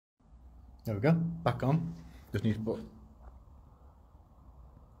There we go. Back on. Just need to put...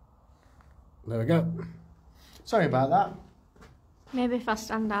 There we go. Sorry about that. Maybe if I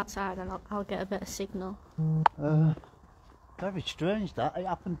stand outside and I'll get a bit of signal. Very strange that.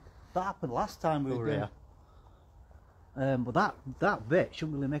 That happened last time we were here. But that bit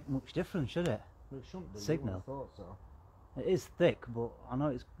shouldn't really make much difference, should it? It shouldn't be. Signal. I thought so. It is thick, but I know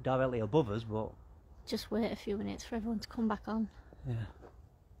it's directly above us, but... Just wait a few minutes for everyone to come back on. Yeah.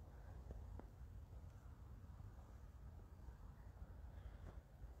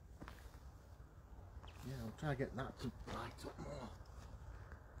 Yeah, I'll try to get that to light up more.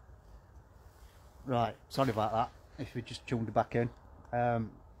 Right, sorry about that. If we just tuned it back in.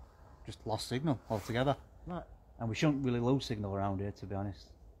 Just lost signal altogether. Right. And we shouldn't really lose signal around here, to be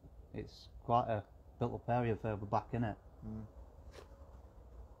honest. It's quite a built-up area further back, isn't it? Mm.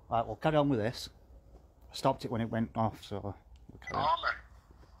 Right, we'll carry on with this. I stopped it when it went off, so we'll carry on. Army.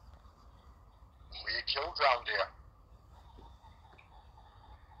 Were you killed round here?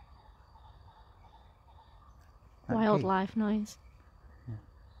 Wildlife noise.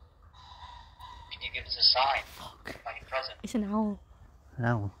 Can you give us a sign? Fuck. Are you present? It's an owl.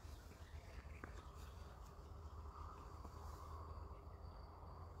 Now,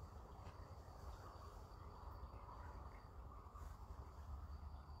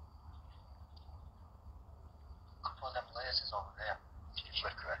 A couple of them lasers over there. Can you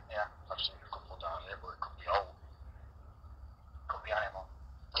flicker it? Yeah, I've seen a couple down here, but it could be old. Could be animal.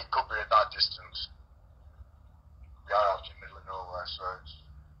 It could be at that distance. We are out in the middle of nowhere, so it's...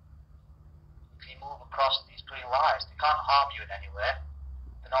 If you move across these green lines, they can't harm you in any way.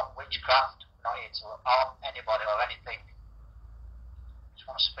 They're not witchcraft. We're not here to harm anybody or anything. Just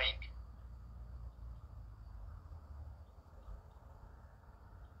want to speak.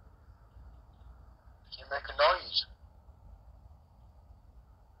 Can you make a noise?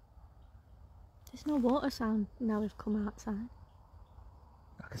 There's no water sound now we've come outside.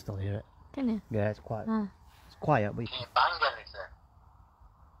 I can still hear it. Can you? Yeah, it's quiet. Ah. It's quiet, but you Can you bang anything?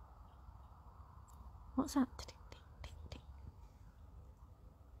 What's that?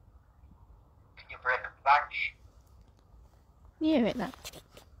 Can you break a branch? You hear it, that?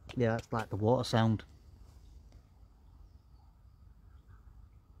 yeah, it's like the water sound.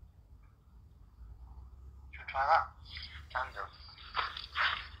 Should we try that? Can do.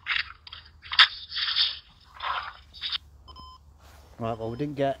 Right, well, we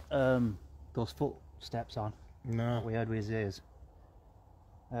didn't get those footsteps on. No. We heard with his ears.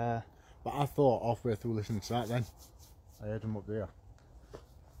 But I thought halfway through listening to that then, I heard them up there.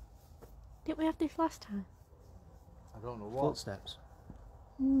 Didn't we have this last time? I don't know what. Footsteps.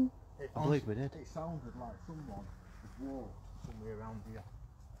 Hmm. I believe we did. It sounded like someone had walked somewhere around here.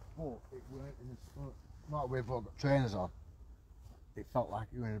 But it weren't in a... Not we've all got trainers on. It felt like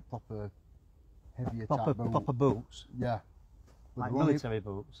you were in a proper heavier type boot. Proper boots. Yeah. But Like there were only- military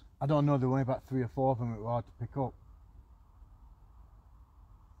boots. I don't know, there were only about 3 or 4 of them that were hard to pick up.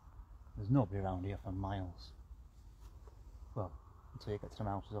 There's nobody around here for miles. Well, until you get to some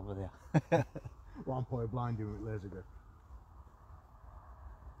houses over there. Well, I'm probably blinding with laser gun.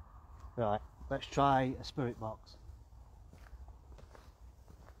 Right, let's try a spirit box.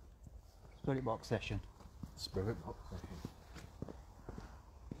 Spirit box session. Spirit box session.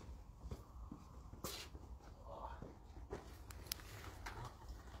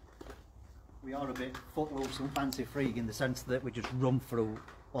 We are a bit footloose and fancy free in the sense that we just run through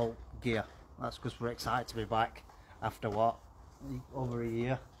all gear. That's because we're excited to be back after what? Over a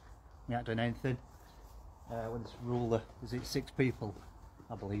year. We haven't done anything. With this rule, is it 6 people,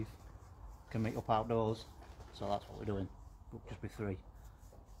 I believe, can meet up outdoors. So that's what we're doing. We'll just be 3.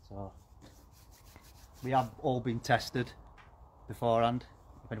 So we have all been tested beforehand,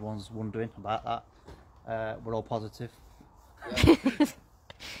 if anyone's wondering about that. We're all positive.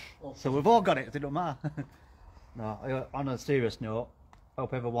 So we've all got it, it don't matter. No, on a serious note,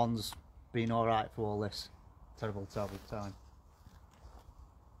 hope everyone's been alright for all this terrible, terrible time.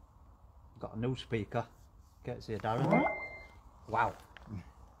 Got a new speaker, gets here, Darren. Wow.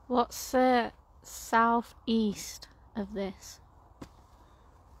 What's southeast of this?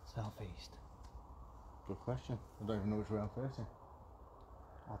 Southeast. Good question. I don't even know which way I'm facing.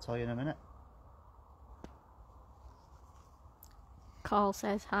 I'll tell you in a minute. Carl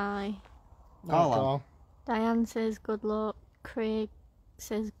says hi. Carl. Carl. Diane says good luck. Craig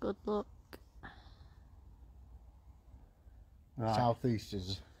says good luck. Right. Southeast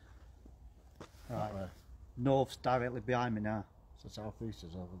is Right. that way. North's directly behind me now. So southeast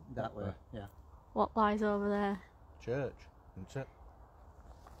is over That way, yeah. What lies over there? Church, isn't it?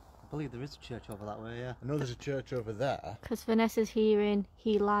 I believe there is a church over that way, yeah. I know there's a church over there. Because Vanessa's hearing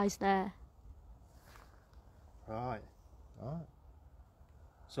he lies there. Right. Right.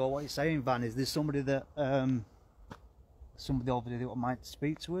 So what you're saying, Van, is there's somebody that somebody over there that might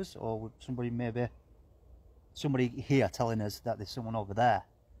speak to us, or would somebody here telling us that there's someone over there?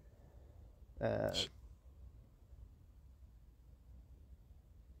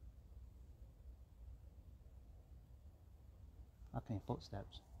 I can hear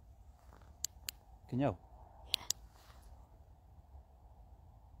footsteps. Can you?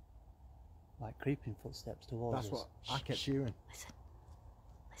 Like creeping footsteps towards us. That's what I kept hearing. Listen.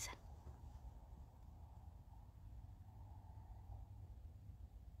 Listen.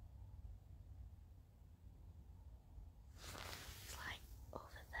 It's like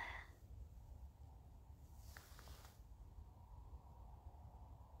over there.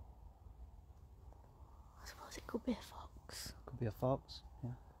 I suppose it could be a fox. Could be a fox. Yeah.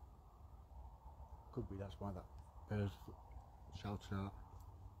 Could be, that's why that bird's shouted out.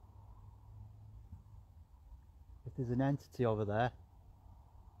 If there's an entity over there,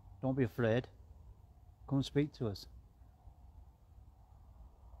 don't be afraid. Come and speak to us.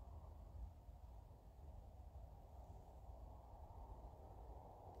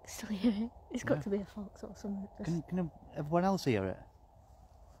 Still hear it. It's got Yeah. to be a fox or something. Can everyone else hear it?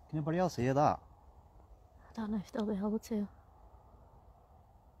 Can anybody else hear that? I don't know if they'll be able to.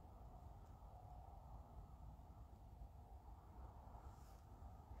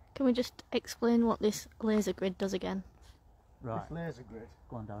 Can we just explain what this laser grid does again? Right. This laser grid,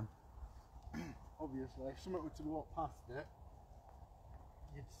 Go on, Darren. obviously, if someone were to walk past it,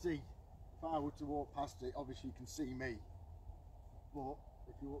 you'd see. If I were to walk past it, obviously you can see me. But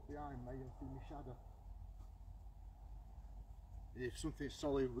if you look behind me, you'll see my shadow. And if something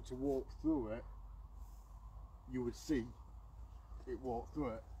solid were to walk through it, you would see it walk through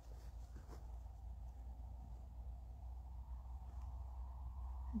it.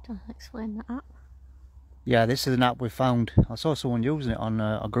 Don't explain that app. Yeah, this is an app we found. I saw someone using it on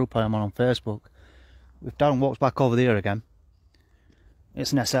a group I'm on Facebook. If Darren walks back over there again,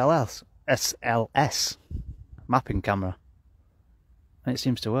 it's an SLS mapping camera, and it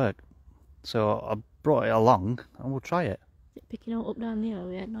seems to work. So I brought it along, and we'll try it. Is it picking up down the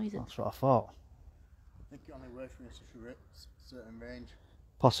area noises? That's what I thought. I think it only works when it's a certain range.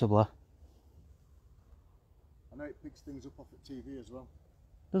 Possibly. I know it picks things up off the TV as well.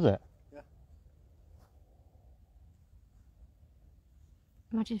 Does it? Yeah.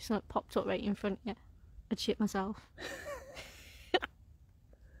 Imagine if something popped up right in front of you. I'd shit myself. Do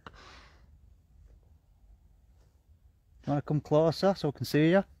you want to come closer so I can see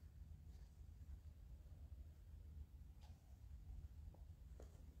you?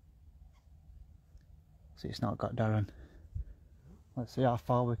 See, it's not got Darren. Let's see how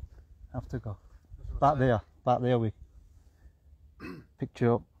far we have to go. Back there we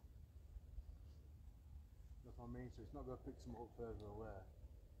picture up. That's what I mean, so it's not going to pick some up further away.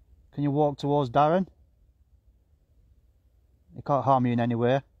 Can you walk towards Darren? He can't harm you in any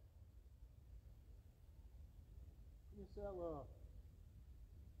way. Can you say hello?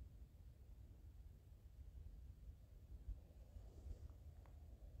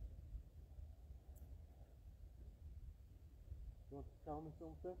 You want to tell me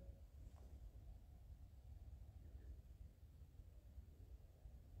something?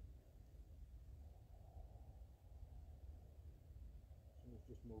 Someone's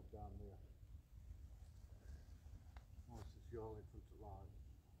just moved down there. Oh, this is your in front of line.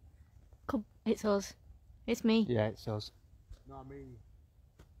 Come, it's us. It's me. Yeah, it's us. No, I mean,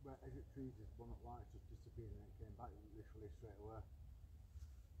 where exit trees is one that lights just disappeared and it came back literally straight away.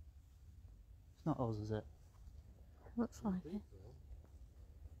 It's not us, is it? Looks I like think it. so.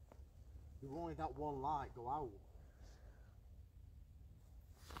 We've only that one light go out.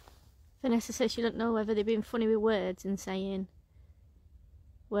 Vanessa says she don't know whether they're being funny with words and saying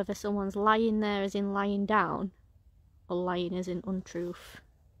whether someone's lying there as in lying down or lying as in untruth.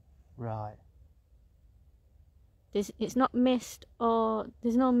 Right. It's not mist, or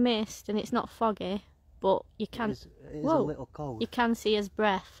there's no mist and it's not foggy, but you can It is a Whoa. little cold. you can see his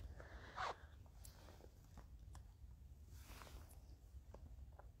breath.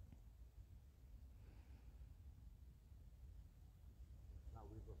 Now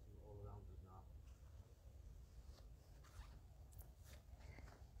we've got them all around us now.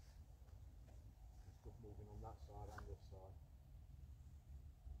 There's stuff moving on that side and this side.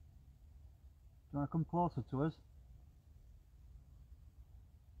 Do you want to come closer to us?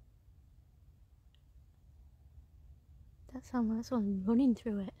 That sounds like someone running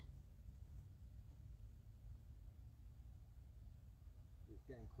through it. It's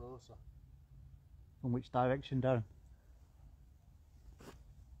getting closer. From which direction, Darren?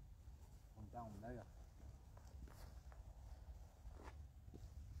 I'm down there.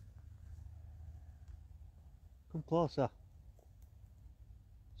 Come closer.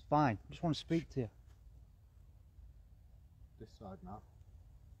 It's fine. I just want to speak to you. This side now.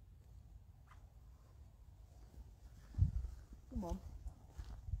 Come on.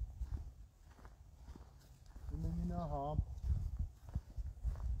 You mean you no harm?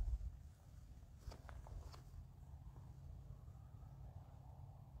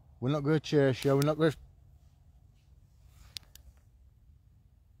 We're not going to chase you, we're not going to...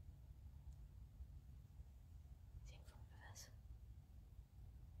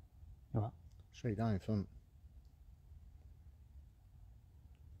 What? Straight down in front.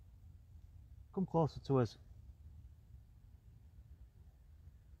 Come closer to us.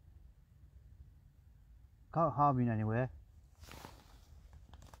 Can't harm you in any way.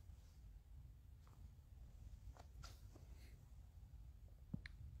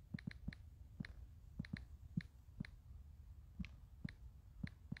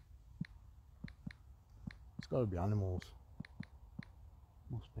 It's got to be animals.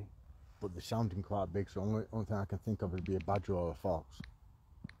 Must be. But they're sounding quite big, so the only thing I can think of would be a badger or a fox.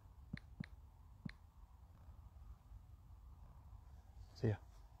 See ya.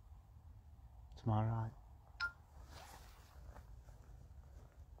 Tomorrow night.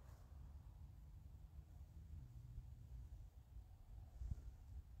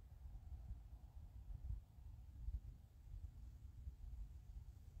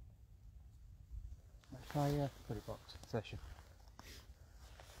 Let's try put it box session.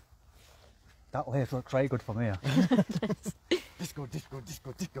 That lace looks very good from here. Disco, disco,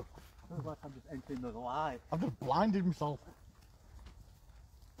 disco, disco. I feel like I'm just entering the light. I've just blinded myself.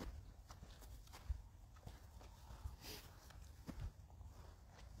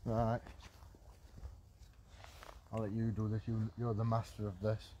 Right. I'll let you do this. You're the master of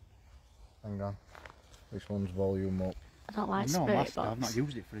this. Hang on. Which one's volume up? I don't like No, spirit master, box. I've not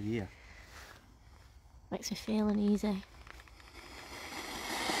used it for a year. Makes me feel uneasy.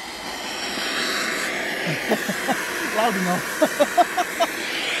 Loud enough.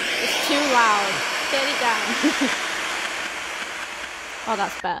 It's too loud. Turn it down. Oh,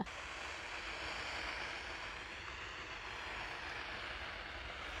 that's better.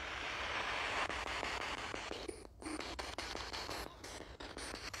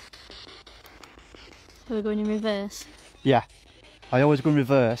 Are we going in reverse? Yeah. I always go in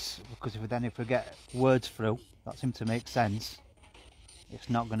reverse because if I get words through that seem to make sense, it's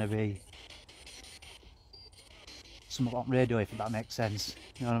not going to be something on radio, if that makes sense.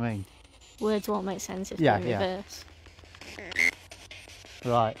 You know what I mean? Words won't make sense if Yeah, they're in yeah. reverse.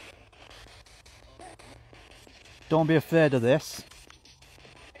 Right. Don't be afraid of this.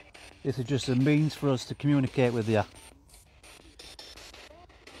 This is just a means for us to communicate with you.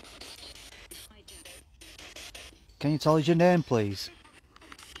 Can you tell us your name, please?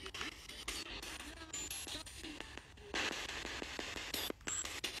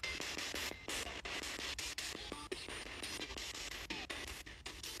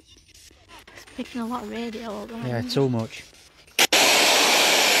 It's picking a lot of radio up there. Yeah, too much.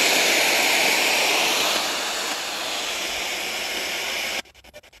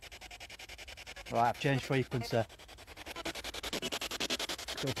 Right, I've changed frequency.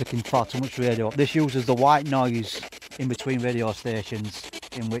 Still picking far too much radio up. This uses the white noise in between radio stations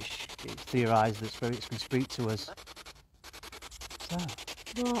in which it's theorised that spirits can speak to us. What's that?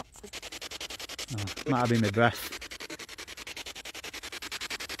 What? Oh, might have been my breath.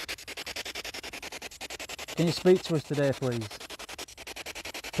 Can you speak to us today, please?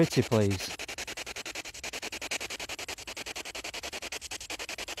 Pity, please.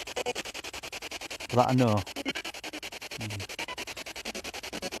 That I know.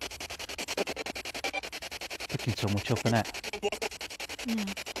 Picking so much up, innit? Yeah.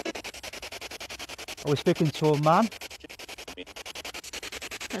 Are we speaking to a man?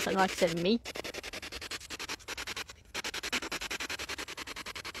 That's like I said, me.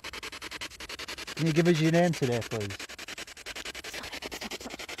 Can you give us your name today, please?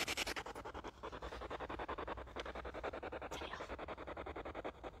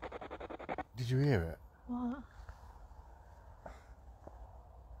 Did you hear it? What?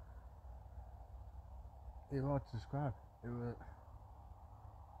 It was hard to describe. It was...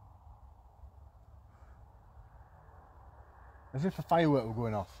 as if a firework were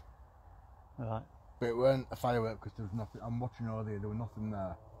going off. Right. But it weren't a firework because there was nothing. I'm watching earlier, there was nothing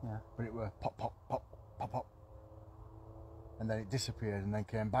there. Yeah. But it were pop, pop, pop, pop, pop. And then it disappeared and then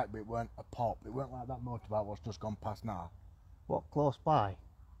came back, but it weren't a pop. It weren't like that motorbike what's just gone past now. What, close by?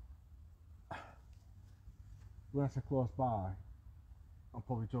 When I say close by, I'm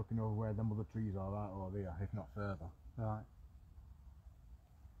probably talking over where them other trees are, right over there, if not further. Right.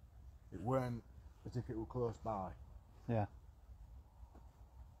 It weren't as if it were close by. Yeah.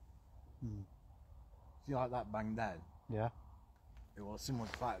 See, like that bang then? Yeah. It was similar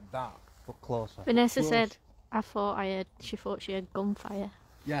to like that. But closer. Vanessa Close. said, she thought she had gunfire.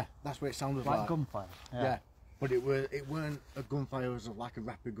 Yeah, that's what it sounded Like like. gunfire. Yeah. But it weren't a gunfire, it was like a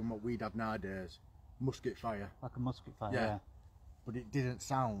rapid gun what we'd have nowadays. Musket fire. Like a musket fire. Yeah. Yeah. But it didn't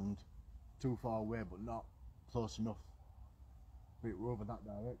sound too far away, but not close enough. But it were over that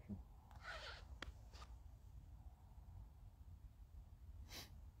direction.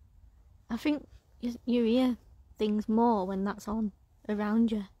 I think you hear things more when that's on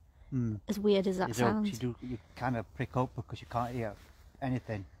around you. As weird as that You sounds. you kind of prick up because you can't hear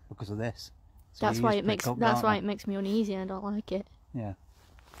anything because of this. So That's you why just it makes prick up, that's don't why you? it makes me uneasy. I don't like it. Yeah.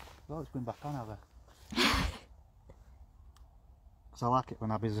 Well, it's going back on, have I? Because I like it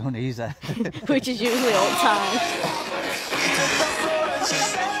when Abby's uneasy. Which is usually all the time.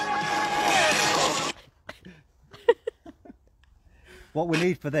 What we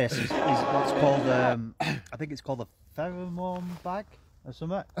need for this is what's called, I think it's called a pheromone bag or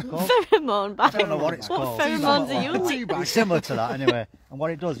something. It's called. Pheromone bag. I don't know what it's What called. pheromones are you It's like? It's similar to that anyway. And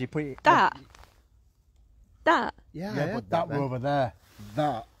what it does, you put it. That. Yeah, Yeah, I but heard that were then. over there.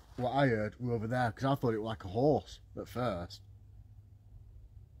 That, what I heard, were over there, because I thought it was like a horse at first.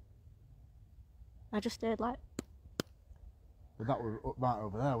 I just heard like. But that were up right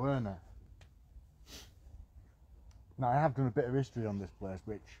over there, weren't it? Now, I have done a bit of history on this place,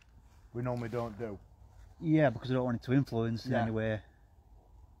 which we normally don't do. Yeah, because I don't want it to influence in Yeah. any way.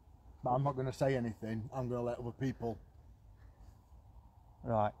 But I'm not going to say anything. I'm going to let other people.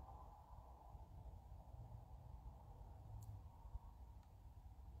 Right.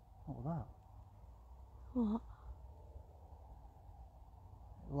 What was that? What?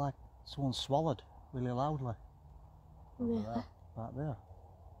 Like someone swallowed really loudly. Really? Right there.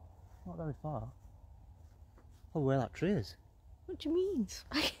 Not very far. Oh, where that tree is. What do you mean?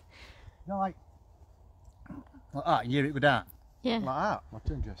 You know, like that, you hear it go down. Yeah. Like that. My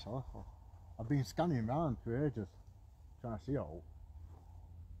turn just awful. I've been scanning around for ages, trying to see all.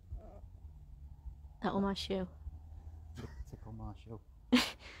 That was my shoe. Tickle my shoe. Bar,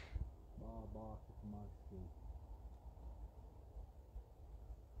 tickle my shoe.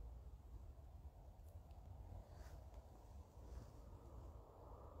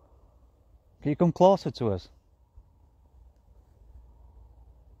 Can you come closer to us?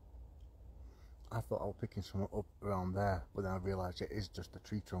 I thought I was picking something up around there, but then I realised it is just a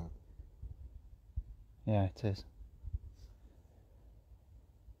tree trunk. Yeah, it is.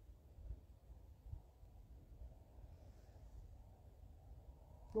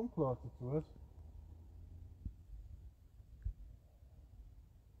 Come closer to us.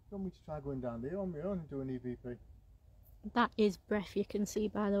 Do you want me to try going down there on my own and do an EVP? That is breath you can see,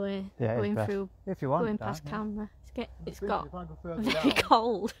 by the way. Yeah, it is going breath. through, If you want. going Dan, past yeah. camera. It's If got I go further very down,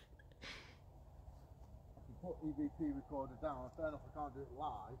 cold. I can put EVP recorder down. Fair enough, I can't do it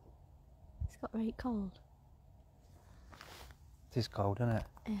live. It's got very cold. It is cold, isn't it?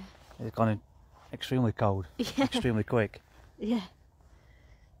 Yeah. It's gone in extremely cold. Yeah. Extremely quick. Yeah.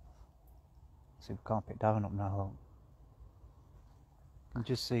 See, we can't pick down up now. Look. You can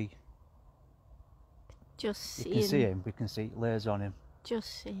just see. Just You see can him. see him. We can see layers on him.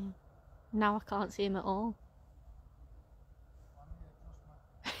 Just see him. Now I can't see him at all.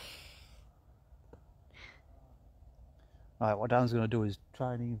 Right, what Dan's going to do is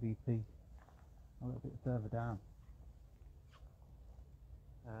try an EVP a little bit further down.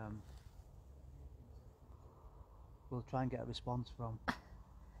 We'll try and get a response from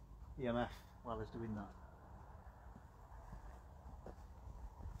EMF while he's doing that.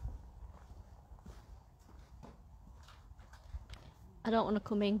 I don't want to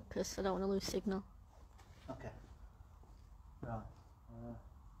come in because I don't want to lose signal. Okay. Right.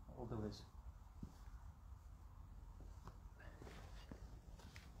 What we'll do is.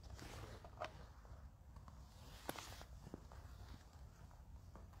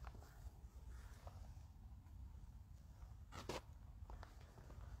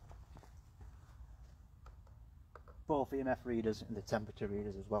 Both EMF readers and the temperature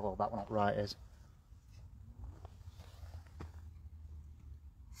readers as well. Oh, that one up right is.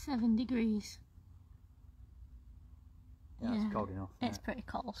 7 degrees. Yeah, it's cold enough. It's pretty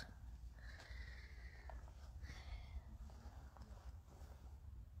cold.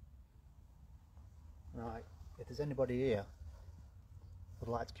 Right, if there's anybody here who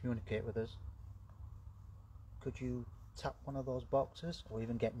would like to communicate with us, could you tap one of those boxes or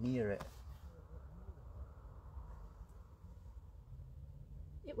even get near it?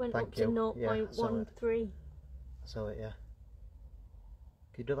 It went Thank up to you. Yeah, I saw it. 0.13. So yeah.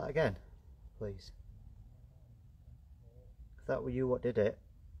 Can you do that again? please? If that were you what did it,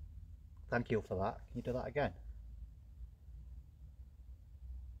 thank you for that. Can you do that again?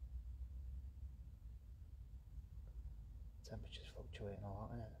 Temperature's fluctuating a lot,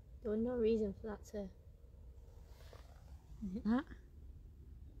 isn't it? There was no reason for that to... Is it that?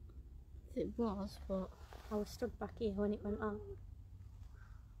 It was, but I was stood back here when it went on.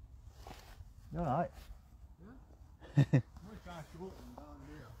 You alright? Yeah. I'm trying to open down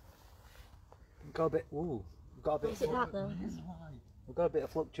here. We've got a bit. Ooh, we've got a bit. Is it that though? We've got a bit of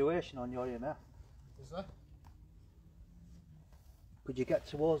fluctuation on your EMF. Is there? Could you get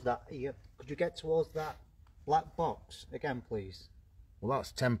towards that? Could you get towards that black box again, please? Well,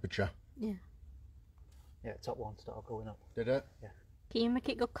 that's temperature. Yeah. Yeah, top one started going up. Did it? Yeah. Can you make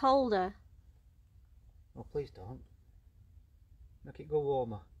it go colder? Oh, please don't. Make it go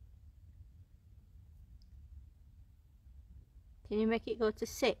warmer. Can you make it go to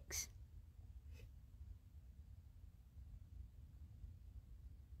 6?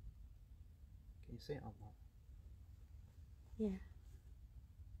 Can you see it on that? Yeah.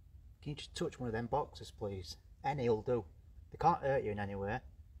 Can you just touch one of them boxes, please? Any'll do. They can't hurt you in any way.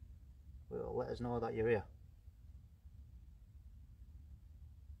 But it'll let us know that you're here.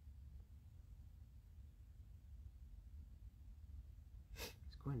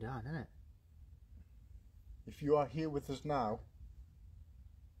 It's going down, isn't it? If you are here with us now,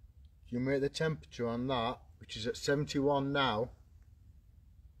 if you make the temperature on that, which is at 71 now,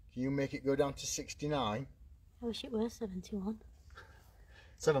 can you make it go down to 69? I wish it were 71.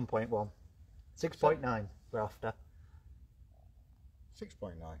 7.1. 6.9 we're after.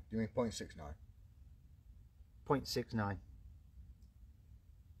 6.9. Do you mean 0.69? 0.69.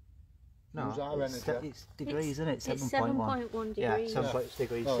 No, Use our it's, energy. it's degrees, isn't it? It's 7.1. 7.1 Yeah, degrees. 7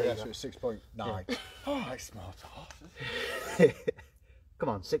 degrees. Oh there yeah, you so go. it's 6.9. Oh, I smell horses. Come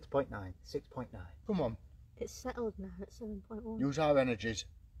on, 6.9. 6.9. Come on, It's settled now at 7.1. use our energies.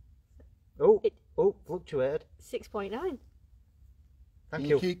 Oh, oh, fluctuated. 6.9. Thank Can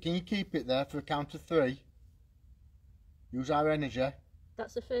you. Can you keep it there for a count of 3? Use our energy.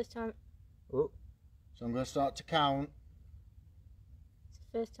 That's the first time. Oh, So I'm going to start to count. It's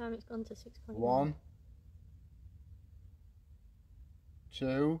the first time it's gone to 6.9. 1,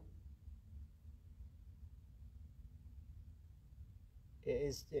 2.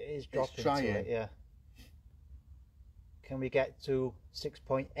 it is dropping to trying. it, yeah. Can we get to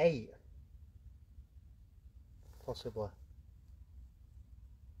 6.8? Possibly.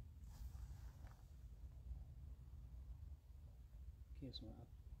 Yeah.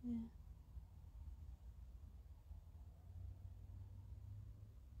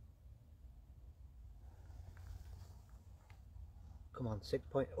 Come on, 6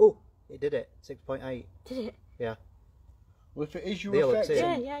 point. Oh, it did it. 6.8. Did it? Yeah. Well, if it is you They'll affecting,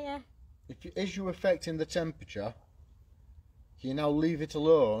 accept. Yeah. if it is you affecting the temperature, can you now leave it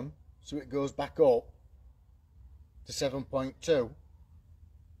alone so it goes back up to 7.2?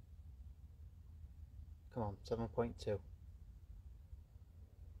 Come on, 7.2.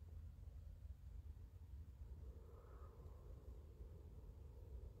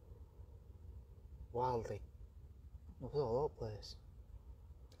 Wildly. It was all over the place.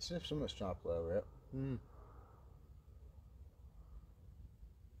 See if someone's trying to play with it. Hmm.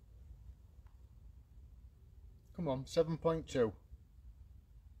 Come on, 7.2.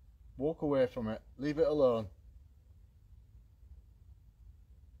 Walk away from it. Leave it alone.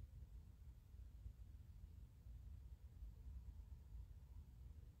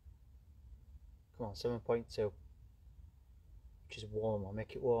 Come on, 7.2. Which is warmer.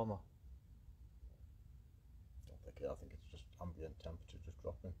 Make it warmer. I think it's just ambient temperature just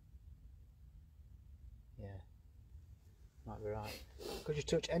dropping. Yeah. Might be right. Could you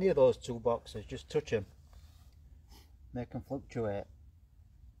touch any of those two boxes? Just touch them. Make them fluctuate.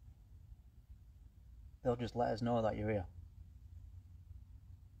 They'll just let us know that you're here.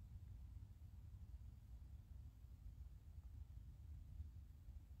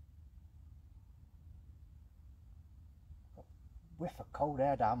 Whiff of cold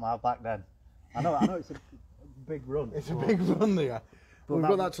air down my back then. I know it's a big run. It's a big run there. But We've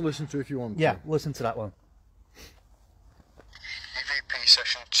got that to listen to if you want Yeah, to. listen to that one. EVP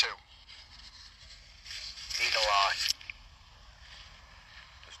session 2. Eagle Eye.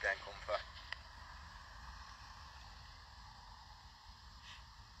 Just getting comfy.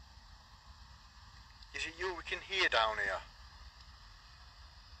 Is it you we can hear down here?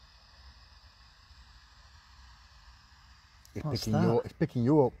 What's It's that? it's picking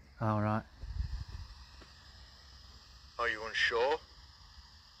you up. All right. Are you unsure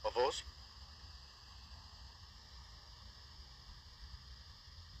of us?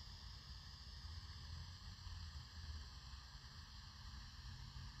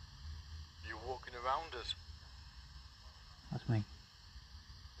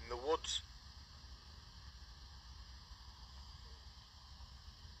 woods?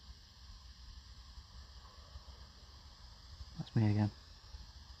 That's me again.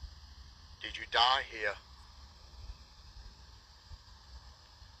 Did you die here?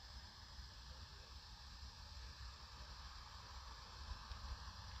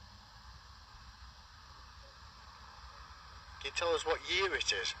 Can you tell us what year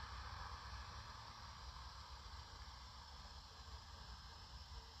it is?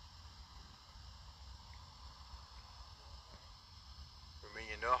 We mean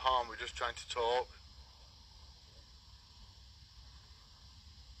you no harm, we're just trying to talk.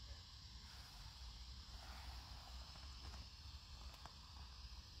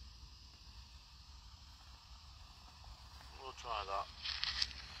 We'll try that.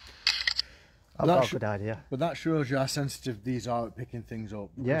 I've got a good idea. But that shows you how sensitive these are at picking things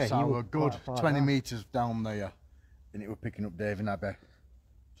up. Yeah, so you we're were good quite far 20 down. metres down there, and it were picking up Dave and Abby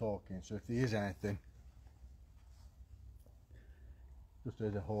talking. So if there is anything, just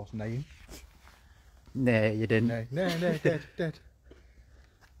heard a horse neighing. Nah, you didn't. No, dead.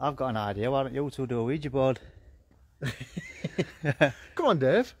 I've got an idea. Why don't you two do a Ouija board? Come on,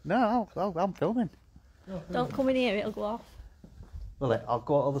 Dave. No, I'm filming. Don't come in here, it'll go off. Well, I'll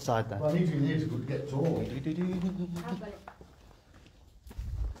go on the other side then. Well, I need you in here to get tall. I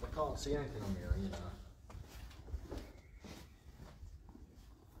can't see anything on here, you know.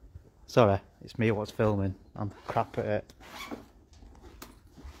 Sorry, it's me what's filming. I'm crap at it.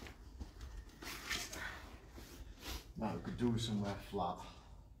 Now we could do somewhere flat.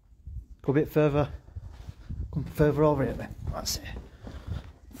 Go a bit further. Come further over here then. That's it.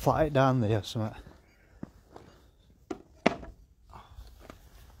 Flat it down there or something.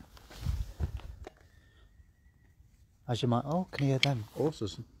 As you might. Oh, can you hear them?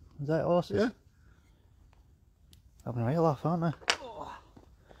 Horses. Is that horses? Yeah. Having a real laugh, aren't they?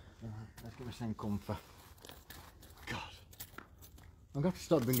 Let's get this thing comfy. God. I'm going to have to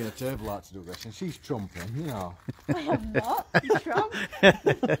start bringing a table out to do this, and she's trumping, you know. I am not. You trump.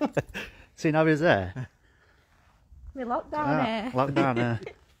 See now he's there. We're locked down here. Locked down here.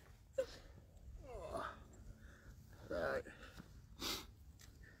 Right.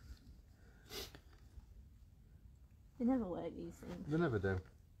 They never work, these things. They never do.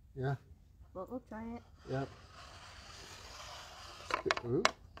 Yeah. But we'll try it. Yep.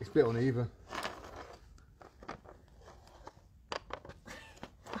 It's a bit uneven.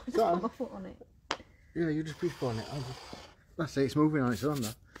 I just put my foot on it. Yeah, you just push on it. That's it, it's moving on its own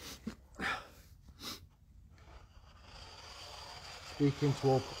now. Speaking to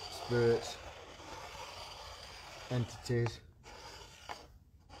all spirits, entities.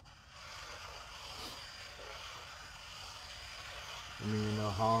 I mean you no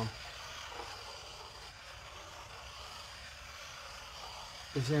harm.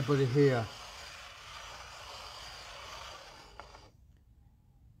 Is anybody here?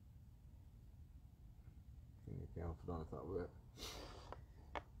 I don't know if that works.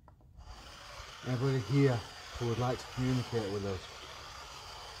 Anybody here who would like to communicate with us?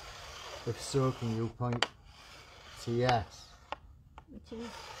 If so, can you point to yes? Which is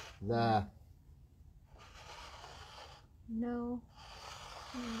There. no.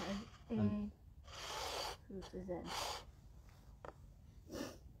 And- Who's the Z?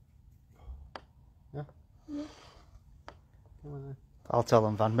 Yeah? Come on then. I'll tell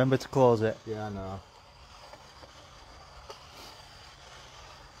them, Van. Remember to close it. Yeah, I know.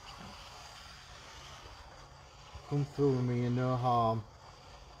 Come through with me and no harm.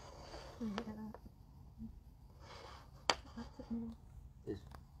 That's it now. It's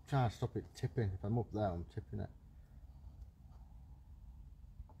trying to stop it tipping. If I'm up there, I'm tipping it.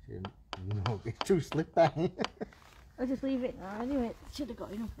 See, no, it's too slippy. I'll just leave it now. Anyway, it should have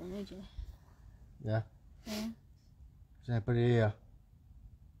got enough energy. Yeah. Yeah. Is anybody here?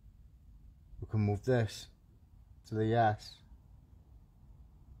 We can move this to the yes.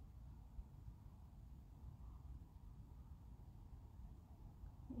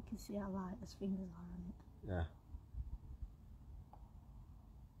 You can see how light his fingers are on it. Yeah.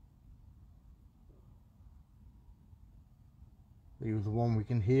 He was the one we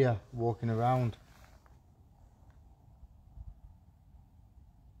can hear walking around.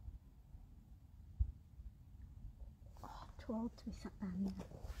 Oh, too old to be sat down here.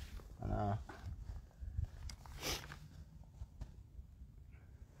 I know.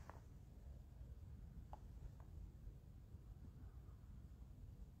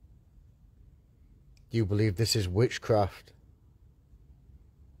 Do you believe this is witchcraft?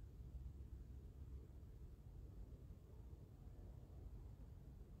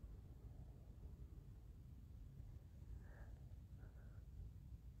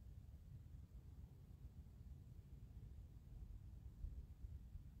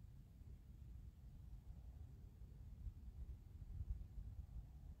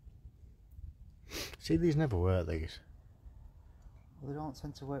 See, these never work, these. Well, they don't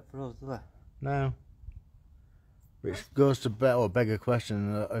tend to work for us, do they? No. Which goes to beg a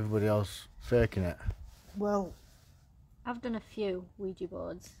question that everybody else faking it. Well, I've done a few Ouija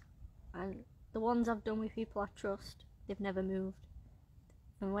boards, and the ones I've done with people I trust, they've never moved.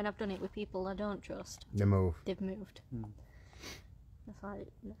 And when I've done it with people I don't trust, They move. they've moved. It's like,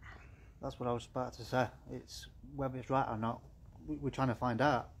 nah. that's what I was about to say. It's whether it's right or not, we're trying to find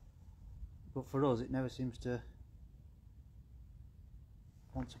out. But for us, it never seems to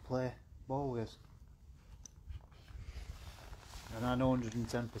want to play ball with us. And I know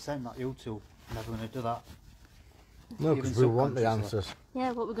 110% that you two are never going to do that. No, Even because we want the subconsciously. answers.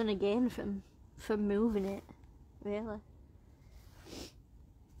 Yeah, what we're gonna gain from moving it, really?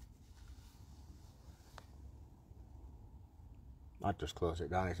 I'd just close it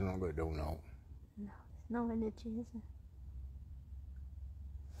down. It's not going to do no. No energy, is there?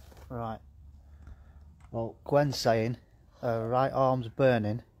 Right. Well, Gwen's saying her right arm's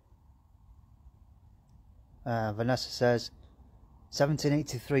burning. Vanessa says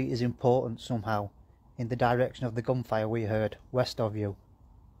 1783 is important somehow, in the direction of the gunfire we heard, west of you.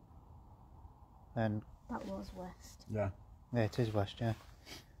 And That was west. Yeah. yeah, it is west, yeah.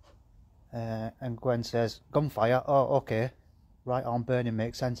 And Gwen says, gunfire? Oh, okay. Right arm burning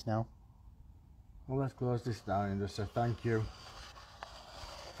makes sense now. Well, let's close this down and just say thank you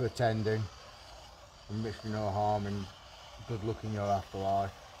for attending and wish you no harm and good luck in your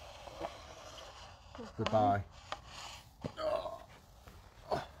afterlife. Goodbye.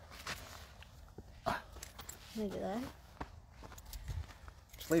 Leave it there.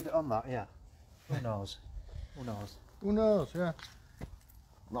 Just leave it on that, yeah. Who knows? Who knows? Who knows, yeah.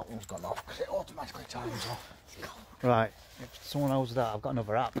 That one's gone off because it automatically turns off. Right, if someone knows that, I've got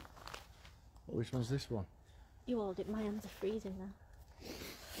another app. Which one's this one? You hold it, my hands are freezing now.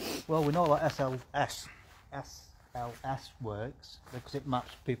 Well, we know that SLS works because it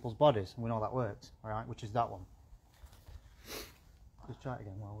maps people's bodies, and we know that works, alright, which is that one. Let's try it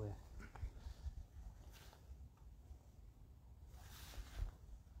again while we're...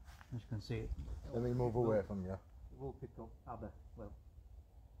 As you can see, it Let me move away from you. will pick up ABBA, well.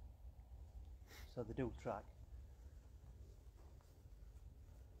 So they do track.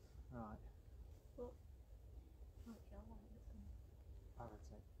 Right.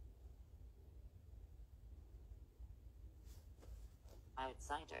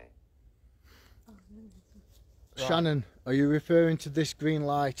 Outsider. Oh, no. Right. Shannon, are you referring to this green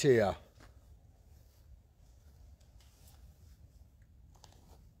light here?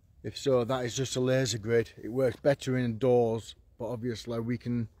 If so, that is just a laser grid. It works better indoors, but obviously we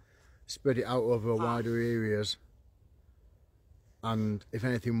can spread it out over wider areas. And if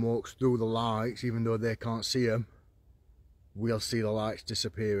anything walks through the lights, even though they can't see them, we'll see the lights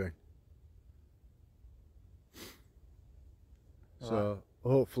disappearing. So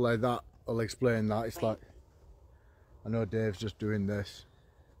hopefully that will explain that. It's like, I know Dave's just doing this.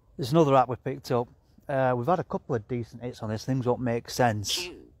 There's another app we picked up. We've had a couple of decent hits on this. Things won't make sense.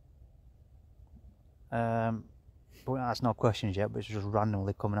 Q. But we don't ask no questions yet, but it's just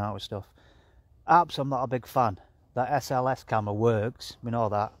randomly coming out with stuff. Apps, I'm not a big fan. That SLS camera works, we know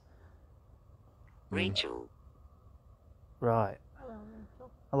that. Rachel. Right. Hello,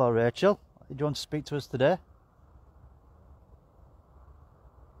 Rachel. Hello, Rachel. Do you want to speak to us today?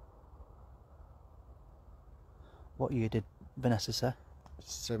 What year did Vanessa say?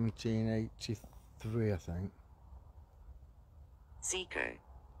 1783, I think. Seeker.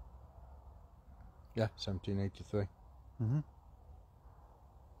 Yeah, 1783. Mm-hmm.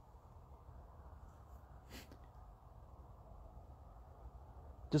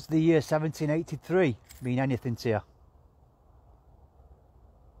 Does the year 1783 mean anything to you?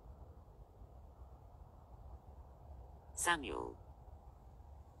 Samuel.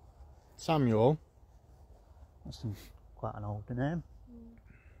 Samuel. That's quite an older name.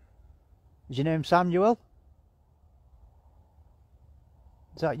 Is your name Samuel?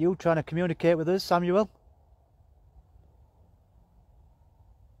 Is that you trying to communicate with us, Samuel?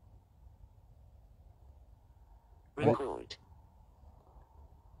 Record.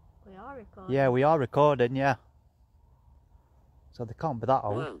 We are recording. Yeah, we are recording, yeah. So they can't be that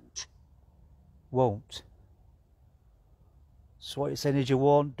old. Won't. Won't. So what you're saying is you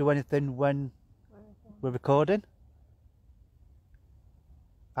won't do anything when we're recording?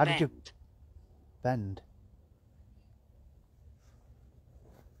 How did you Bend. bend?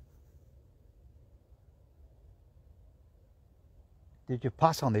 Did you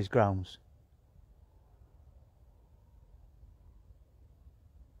pass on these grounds?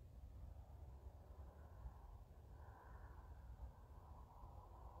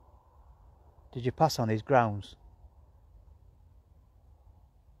 Did you pass on his grounds?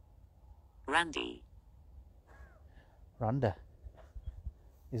 Randy. Randa.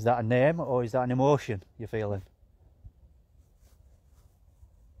 Is that a name or is that an emotion you're feeling?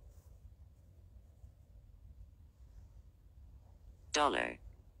 Dollar.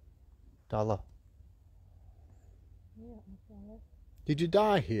 Dollar. Did you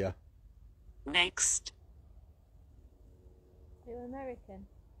die here? Next. Are you American?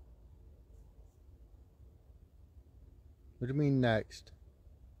 What do you mean next?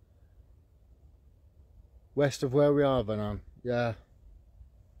 West of where we are, Vanan. Yeah.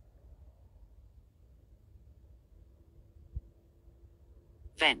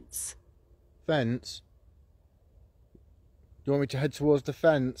 Fence. Fence? Do you want me to head towards the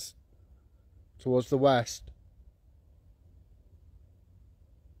fence? Towards the west?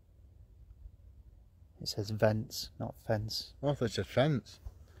 It says vents, not fence. Oh, I thought it said fence.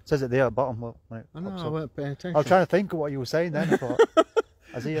 It says it there at the bottom. When it I know, pops I up. weren't paying attention. I was trying to think of what you were saying then. I thought,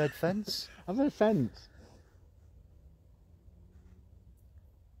 has he heard fence? I've heard fence.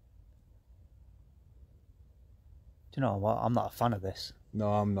 Do you know what? I'm not a fan of this.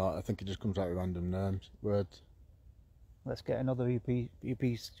 No, I'm not. I think it just comes out with random names, words. Let's get another EVP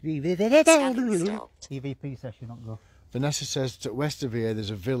session on go. Vanessa says to west of here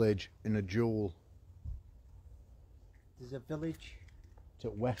there's a village in a jewel. There's a village. To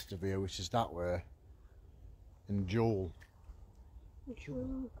west of here, which is that way, in Jewel.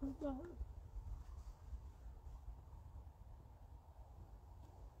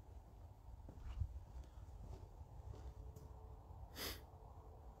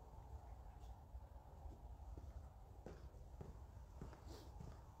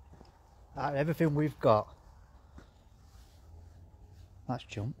 Everything we've got. That's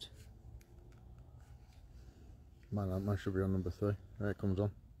jumped. Mine should be on number 3. There it comes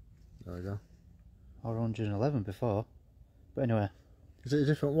on. There we go. Or 111 before. But anyway. Is it a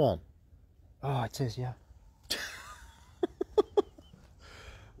different one? Oh, it is, yeah.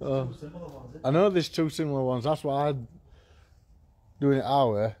 Two similar ones, I know there's 2 similar ones. That's why I'm doing it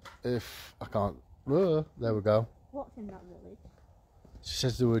our way. If I can't. There we go. What's in that village? She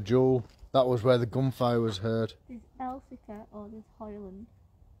says there were Jewel. That was where the gunfire was heard. There's Elsica or there's Hoyland.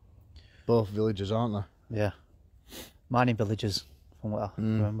 Both villages, aren't they? Yeah. Mining villages, from what I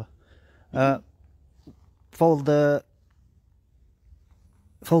remember. Folder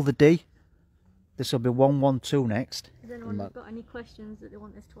D. This will be 112 next. Has anyone got any questions that they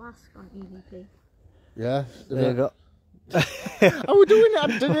want us to ask on EVP? Yeah. There you go. Oh, we're doing it. I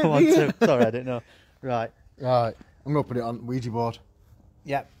did it. 112. Sorry, I didn't know. Right. Right. I'm going to put it on Ouija board.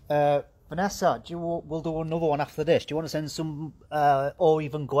 Yeah. Vanessa, we'll do another one after this. Do you want to send some, or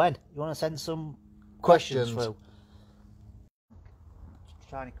even Gwen, you want to send some questions through?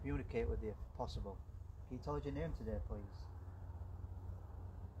 Trying to communicate with you if possible. Can you tell us your name today, please?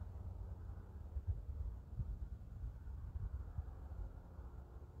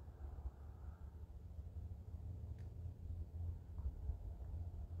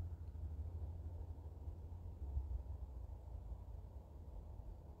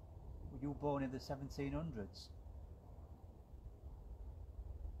 Were you born in the 1700s?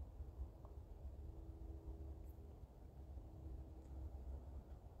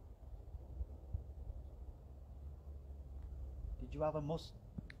 Did you have a what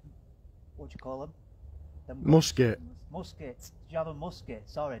do you call them? Musket. Musket. Did you have a musket?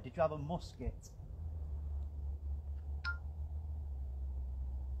 Sorry, did you have a musket?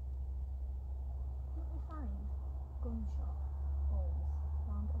 Didn't we find gunshot holes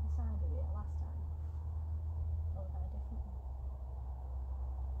around the other side of it last time? Or was that a different one?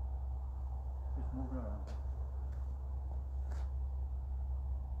 Just moving around.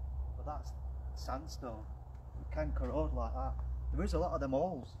 But that's sandstone. You can corrode like that. There is a lot of them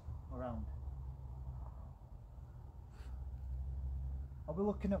holes around. Are we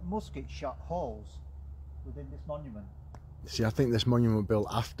looking at musket shot holes within this monument? See, I think this monument was built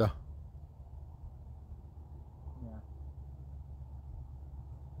after. Yeah.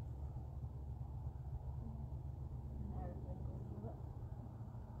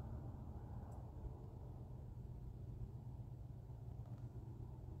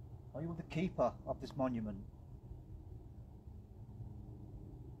 Are you the keeper of this monument?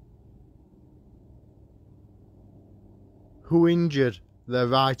 Who injured their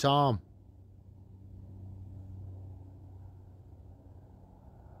right arm?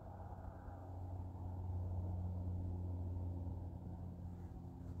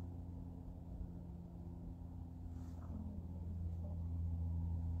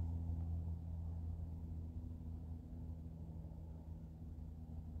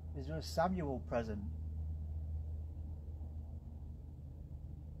 Is there a Samuel present?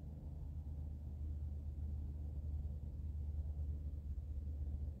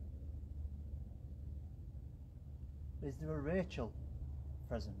 Is there a Rachel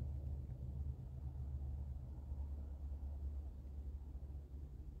present?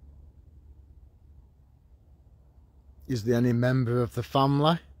 Is there any member of the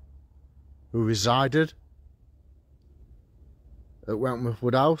family who resided at Wentworth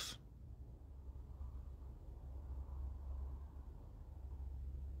Wood House?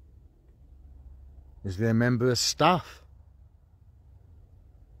 Is there a member of staff?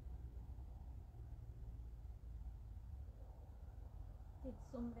 Did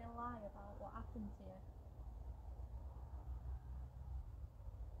somebody lie about what happened to you?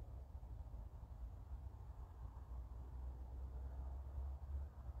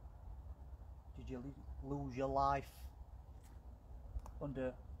 Did you lose your life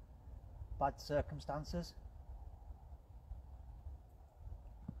under bad circumstances?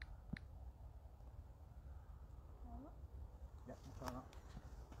 Yep, I'll try that.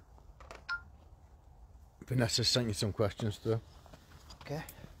 Vanessa sent you some questions through. Okay.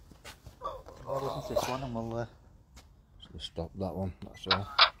 I'll listen to this one and we'll Just stop that one, that's all.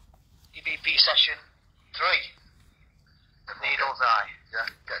 EVP session 3. The needle's eye. Yeah,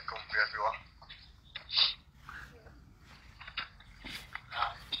 get comfy everyone.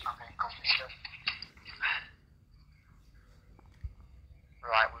 I'm getting comfy still.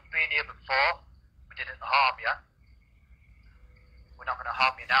 Right, we've been here before. We didn't harm you. We're not going to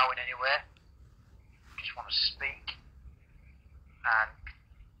harm you now in any way. We just want to speak and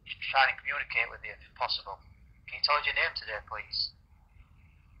try and communicate with you if possible. Can you tell us your name today, please?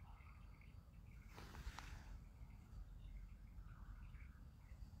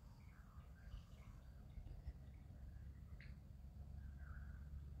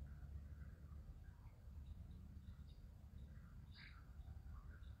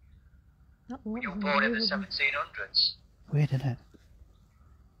 That Were was you born in the unbelievable. 1700s? weird, isn't it?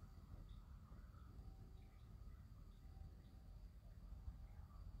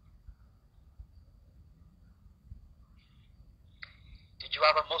 Did you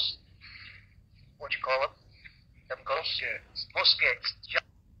have a what do you call them? Them guns? Muskets.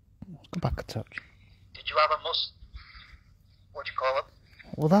 Let's go back a touch. Did you have a what do you call them?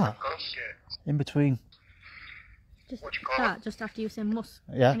 Well, that Guns? in between. Just What do you call that, just after you say musk.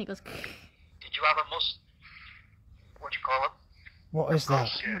 Yeah. And it goes. Did you have a what do you call them? What is that?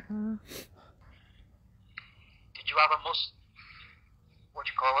 Did you have a what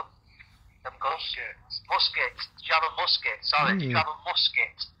do you call them? Them guns? Muskets. Did you have a musket? Sorry, did you have a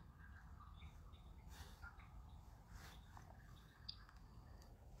musket?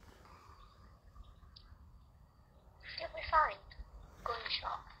 Didn't we find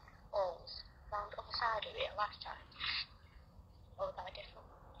gunshot holes round the other side of it last time? Or was that a different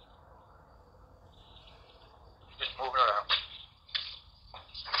one? Just moving around.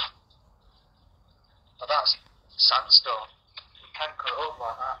 Now that's sandstone. You can cut up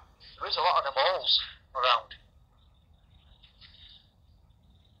like that. There is a lot of them holes around.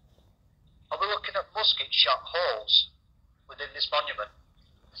 Are we looking at musket shot holes within this monument?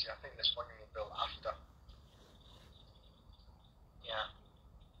 See, I think this monument was built after. Yeah.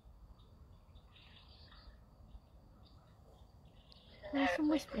 There's some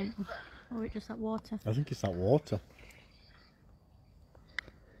whispering. Or it just that water. I think it's that water.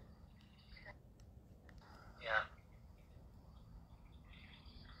 Yeah.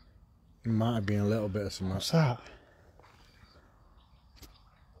 It might have been a little bit of some. What's that?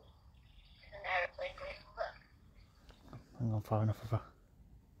 There's an aeroplane going over. I'm not far enough of her.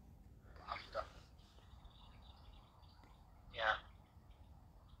 After. Yeah.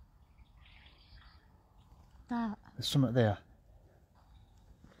 That. There's something there.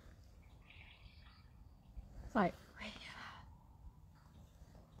 It's like.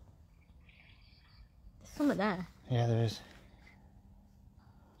 There's something there. Yeah, there is.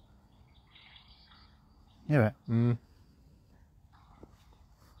 Hear it? Mm.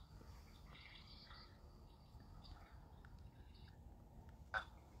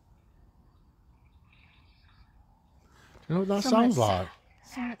 Do you know what that sounds like?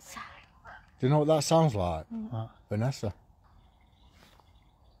 Something sad. Do you know what that sounds like? What? Vanessa.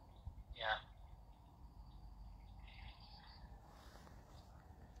 Yeah.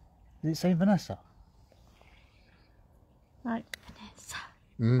 Is it saying Vanessa? Like Vanessa.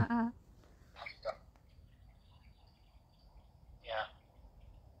 Mm. After. Yeah.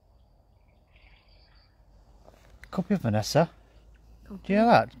 Copy of Vanessa. Do you hear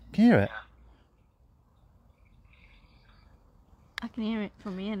that? Can you hear it? I can can hear it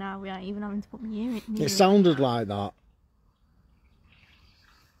from here now without even having to put my ear in. It sounded like that.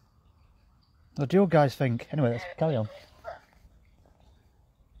 What do you guys think? Anyway, let's carry on.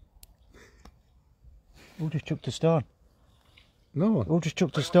 Who just chucked a stone? No one. Who just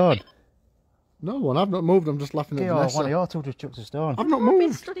chucked a stone? No one. I've not moved. I'm just laughing at One of Vanessa. your two just chucked a stone. I've not I've been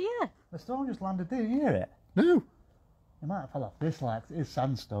moved. stood here. The stone just landed there, you hear it? No. It might have fell off this like it is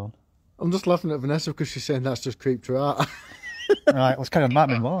sandstone. I'm just laughing at Vanessa because she's saying that's just creeped her out. Right, let's carry on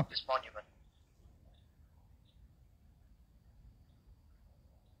mapping more. This monument.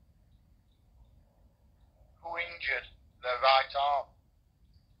 Who injured their right arm?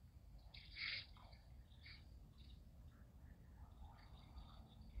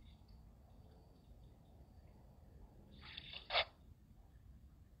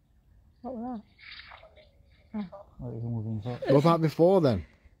 What was What about before then?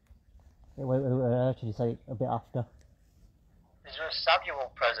 Should you say a bit after? Is there a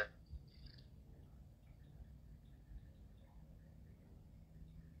Samuel present?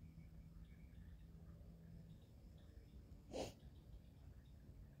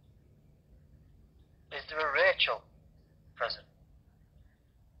 Is there a Rachel present?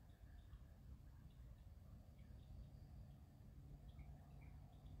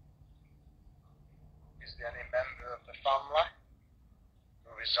 Is there any member of the family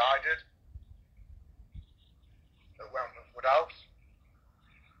who resided at Wentworth Wood House?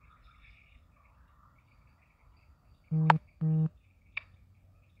 Is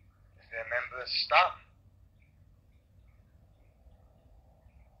there a member of staff?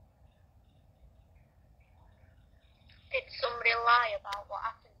 Did somebody lie about what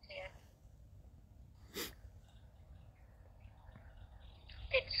happened to you?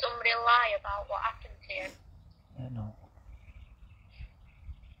 Did somebody lie about what happened to you? No.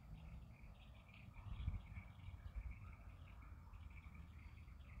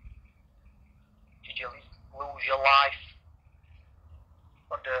 Did you lose your life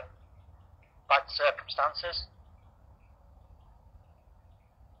under bad circumstances?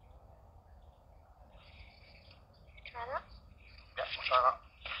 Try that. Yeah, we'll try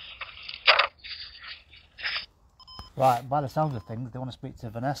that. Right, by the sound of things, they want to speak to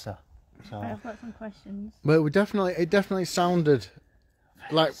Vanessa. So I've got some questions. Well, it definitely sounded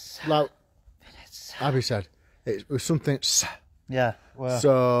like Abby said. It was something. yeah, well,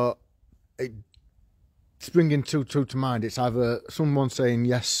 So, springing to mind, it's either someone saying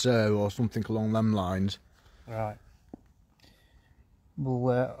yes sir or something along them lines. right.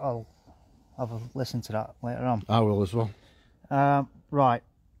 Well, I'll have a listen to that later on. I will as well. Right. Right.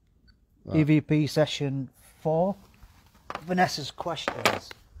 EVP session 4. Vanessa's questions.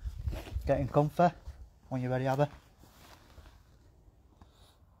 Getting comfy. When you're ready, Abby.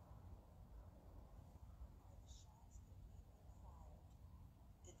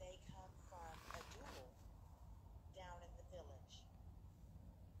 Did they come from a duel down in the village?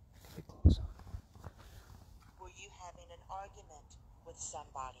 A bit closer. Were you having an argument with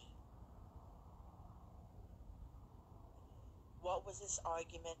somebody? What was this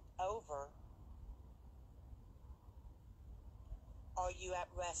argument over? Are you at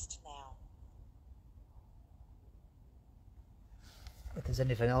rest now? If there's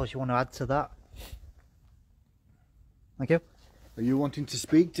anything else you want to add to that. Thank you. Are you wanting to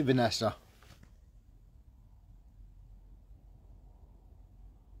speak to Vanessa?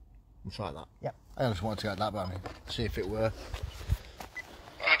 Let's try that. Yep. I just wanted to get that, but I mean, see if it were.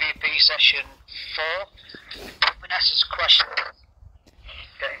 EVP session 4. Vanessa's question.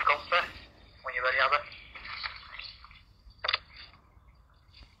 Getting comfy. When you're ready, Abby.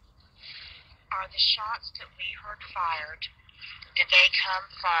 Are the shots that we heard fired, did they come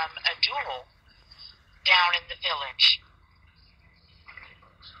from a duel down in the village?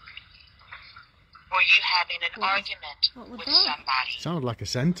 Were you having an argument what was with that? somebody? Sounded like a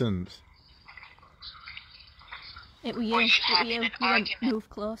sentence. It were you. Were you It were having you. an You went argument? move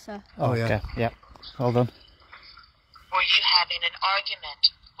closer. Oh, yeah. Okay. Yep. Well done. Were you having an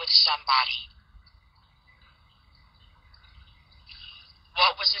argument with somebody?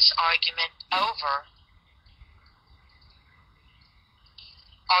 What was this argument over?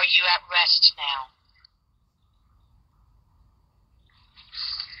 Are you at rest now?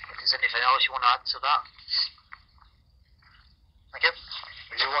 If there's anything else you want to add to that. Thank you.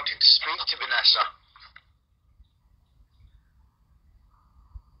 Are you wanting to speak to Vanessa?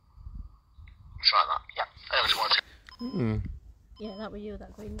 Try that. Yeah. I just wanted to. Yeah, that were you.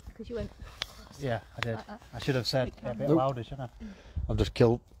 That green because you went. Yeah, I did. I should have said a bit Nope. louder, shouldn't I? I've just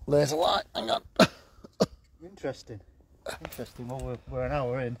killed laser light. Hang on. Interesting. Interesting. Well, we're an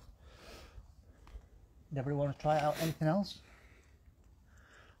hour in. Anybody want to try out anything else?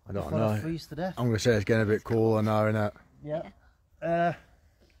 I don't Before I know. freeze to death. I'm going to say it's getting a bit cooler now, isn't it? Yeah.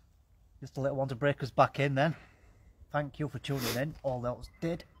 Just a little one to break us back in then. Thank you for tuning in. All those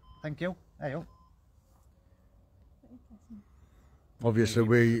did. Thank you. There you go.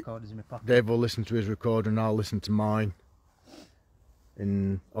 Obviously, Dave will listen to his recording, I'll listen to mine.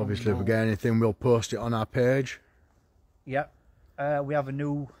 And obviously, if we get anything, we'll post it on our page. Yeah. We have a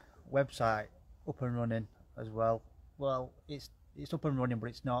new website up and running as well. Well, it's up and running, but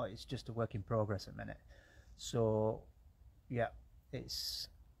it's not. It's just a work in progress at the minute. So, yeah, it's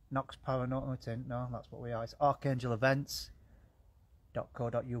Knox Paranormal. No, that's what we are. It's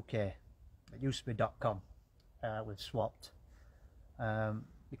archangelevents.co.uk. It used to be .com. We've swapped.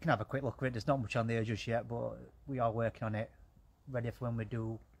 You can have a quick look at it. There's not much on there just yet, but we are working on it, ready for when we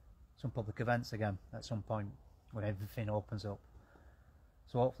do some public events again at some point when everything opens up.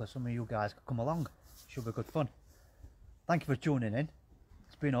 So hopefully some of you guys can come along. Should be good fun. Thank you for tuning in.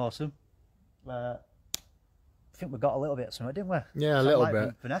 It's been awesome. I think we got a little bit of something, didn't we? Yeah, a little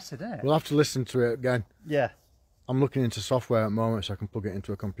bit. Vanessa, didn't it? We'll have to listen to it again. Yeah. I'm looking into software at the moment so I can plug it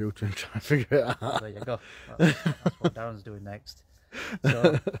into a computer and try and figure it out. There you go. That's what Darren's doing next.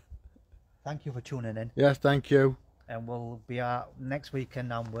 So, thank you for tuning in. Yes, thank you. And we'll be out next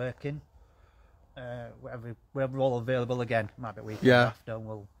weekend. I'm working. Whenever we're all available again. Might be weekend after.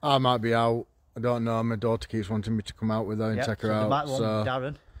 And I might be out. I don't know. My daughter keeps wanting me to come out with her and take her out. Might want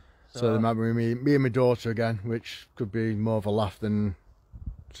Darren. So there might be me and my daughter again, which could be more of a laugh than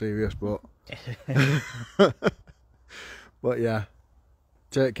serious, but but yeah.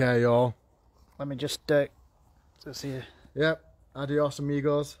 Take care, y'all. Let me just see you. Yep. Adios,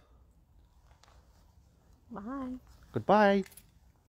 amigos. Bye. Goodbye.